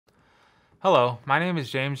Hello, my name is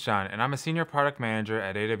James John, and I'm a Senior Product Manager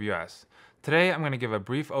at AWS. Today, I'm going to give a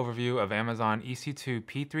brief overview of Amazon EC2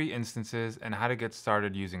 P3 instances and how to get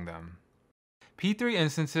started using them. P3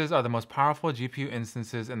 instances are the most powerful GPU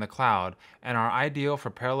instances in the cloud and are ideal for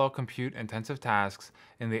parallel compute intensive tasks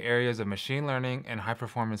in the areas of machine learning and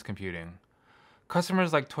high-performance computing.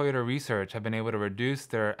 Customers like Toyota Research have been able to reduce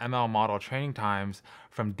their ML model training times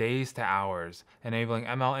from days to hours, enabling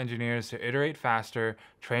ML engineers to iterate faster,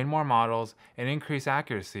 train more models, and increase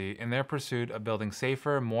accuracy in their pursuit of building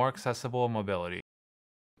safer, more accessible mobility.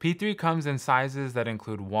 P3 comes in sizes that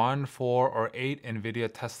include 1, 4, or 8 NVIDIA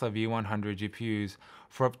Tesla V100 GPUs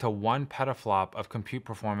for up to 1 petaflop of compute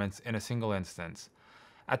performance in a single instance.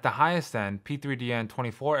 At the highest end, P3DN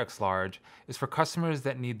 24X Large is for customers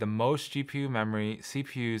that need the most GPU memory,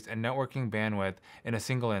 CPUs, and networking bandwidth in a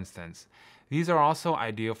single instance. These are also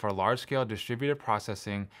ideal for large-scale distributed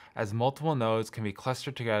processing, as multiple nodes can be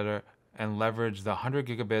clustered together and leverage the 100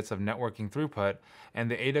 gigabits of networking throughput and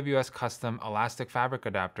the AWS custom Elastic Fabric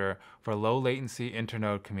adapter for low-latency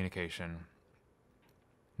internode communication.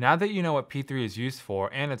 Now that you know what P3 is used for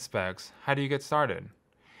and its specs, how do you get started?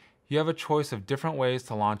 You have a choice of different ways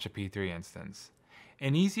to launch a P3 instance.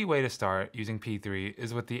 An easy way to start using P3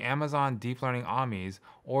 is with the Amazon Deep Learning AMIs,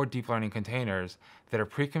 or deep learning containers, that are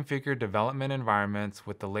pre-configured development environments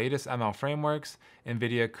with the latest ML frameworks,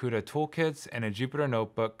 NVIDIA CUDA toolkits, and a Jupyter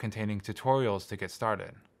notebook containing tutorials to get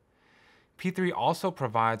started. P3 also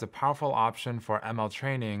provides a powerful option for ML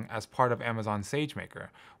training as part of Amazon SageMaker,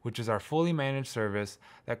 which is our fully managed service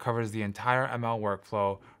that covers the entire ML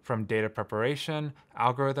workflow from data preparation,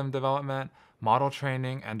 algorithm development, model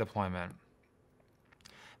training, and deployment.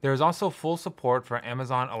 There is also full support for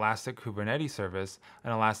Amazon Elastic Kubernetes Service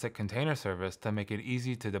and Elastic Container Service to make it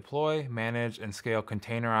easy to deploy, manage, and scale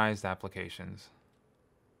containerized applications.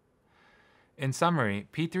 In summary,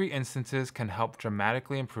 P3 instances can help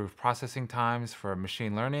dramatically improve processing times for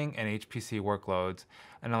machine learning and HPC workloads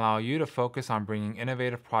and allow you to focus on bringing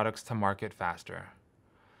innovative products to market faster.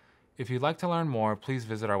 If you'd like to learn more, please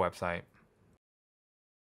visit our website.